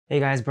Hey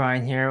guys,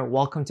 Brian here.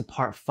 Welcome to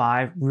part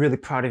 5. Really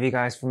proud of you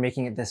guys for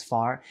making it this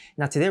far.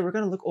 Now today we're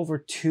going to look over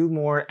 2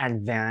 more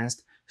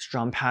advanced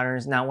strum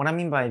patterns. Now what I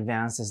mean by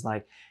advanced is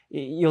like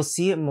you'll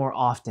see it more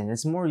often.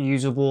 It's more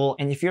usable,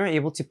 and if you're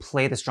able to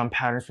play the strum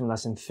patterns from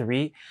lesson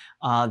 3,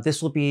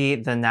 this will be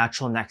the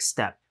natural next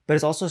step. But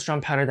it's also a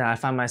strum pattern that I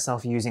find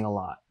myself using a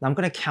lot. Now I'm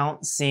going to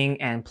count,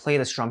 sing, and play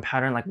the strum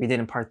pattern like we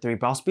did in part 3,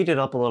 but I'll speed it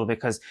up a little bit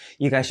because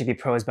you guys should be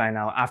pros by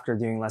now after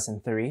doing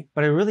lesson 3.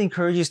 But I really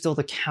encourage you still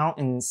to count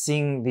and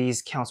sing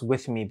these counts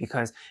with me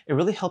because it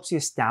really helps you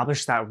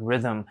establish that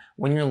rhythm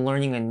when you're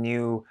learning a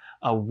new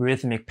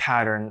rhythmic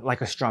pattern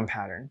like a strum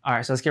pattern. All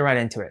right, so let's get right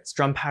into it.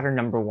 Strum pattern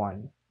number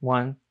 1.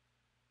 1,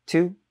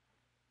 2,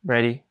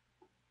 ready,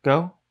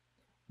 go.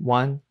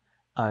 1,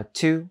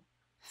 2,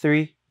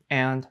 3,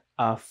 and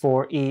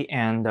 4 E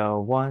and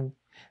 1,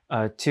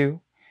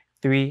 2,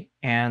 3,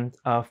 and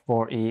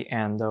 4 E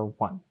and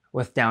 1.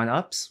 With down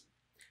ups.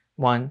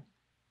 1,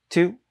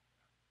 2,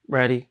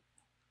 ready,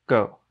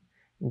 go.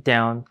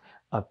 Down,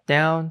 up,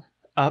 down,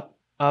 up,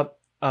 up,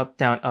 up,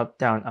 down, up,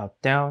 down,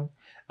 up, down,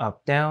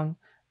 up, down,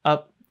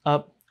 up,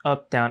 up,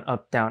 up, down,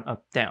 up, down,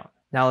 up, down.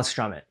 Now let's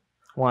strum it.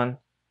 1,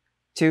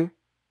 2,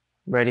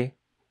 ready,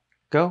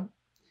 go.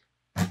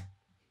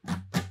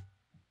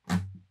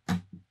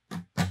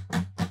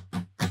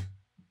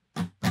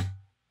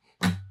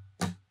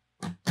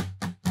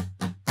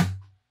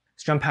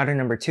 Strum pattern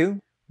number 2.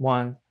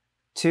 1,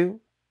 2,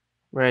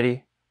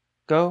 ready,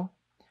 go.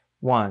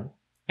 1,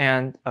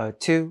 and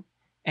 2,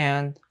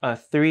 and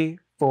 3,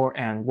 4,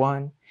 and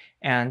 1,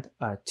 and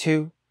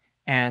 2,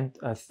 and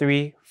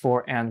 3,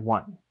 4, and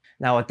 1.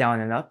 Now with down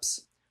and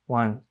ups.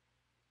 1,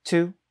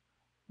 2,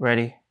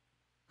 ready,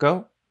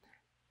 go.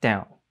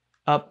 Down,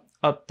 up,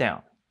 up,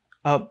 down,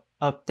 up,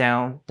 up,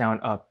 down, down,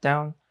 up,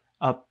 down,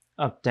 up,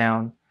 up,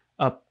 down,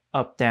 up,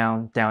 up,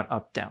 down, down,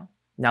 up, down.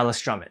 Now let's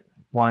strum it.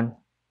 1,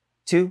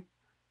 2,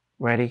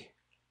 ready,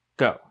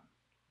 go.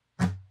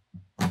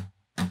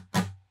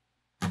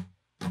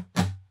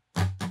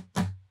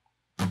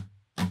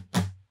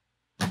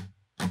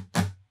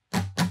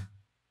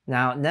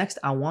 Now, next,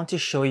 I want to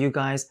show you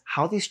guys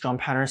how these strum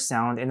patterns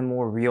sound in a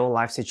more real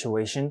life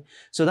situation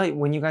so that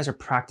when you guys are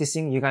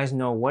practicing, you guys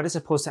know what it's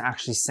supposed to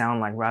actually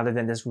sound like rather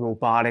than this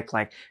robotic,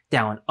 like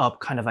down,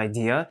 up kind of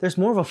idea. There's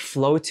more of a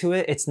flow to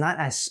it. It's not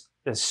as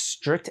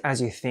strict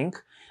as you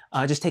think.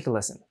 Just take a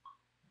listen.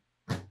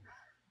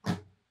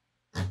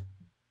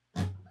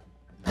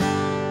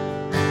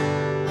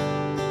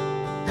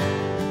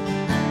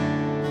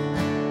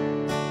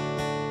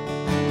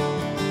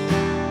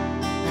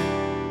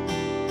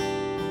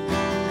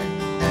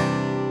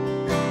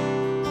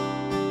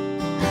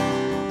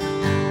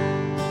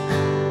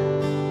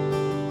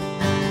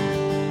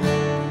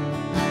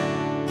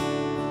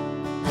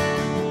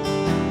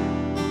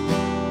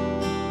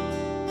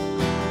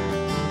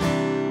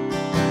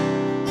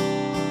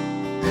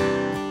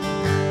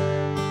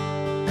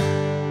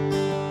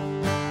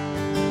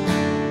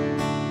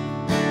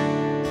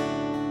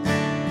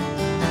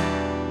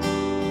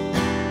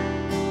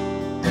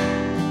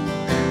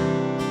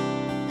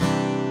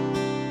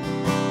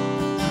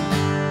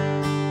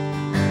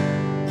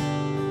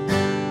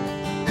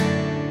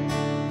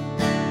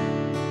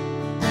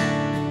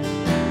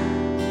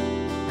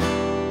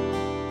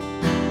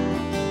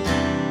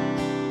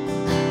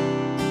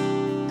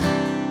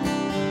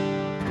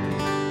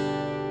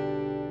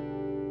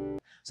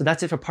 So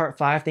that's it for part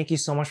 5. Thank you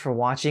so much for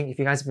watching. If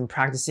you guys have been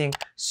practicing,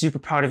 super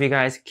proud of you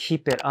guys.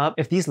 Keep it up.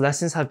 If these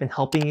lessons have been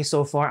helping you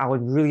so far, I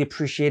would really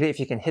appreciate it if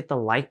you can hit the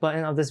like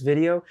button of this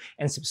video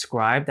and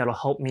subscribe. That'll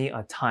help me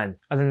a ton.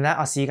 Other than that,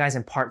 I'll see you guys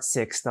in part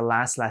 6, the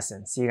last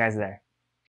lesson. See you guys there.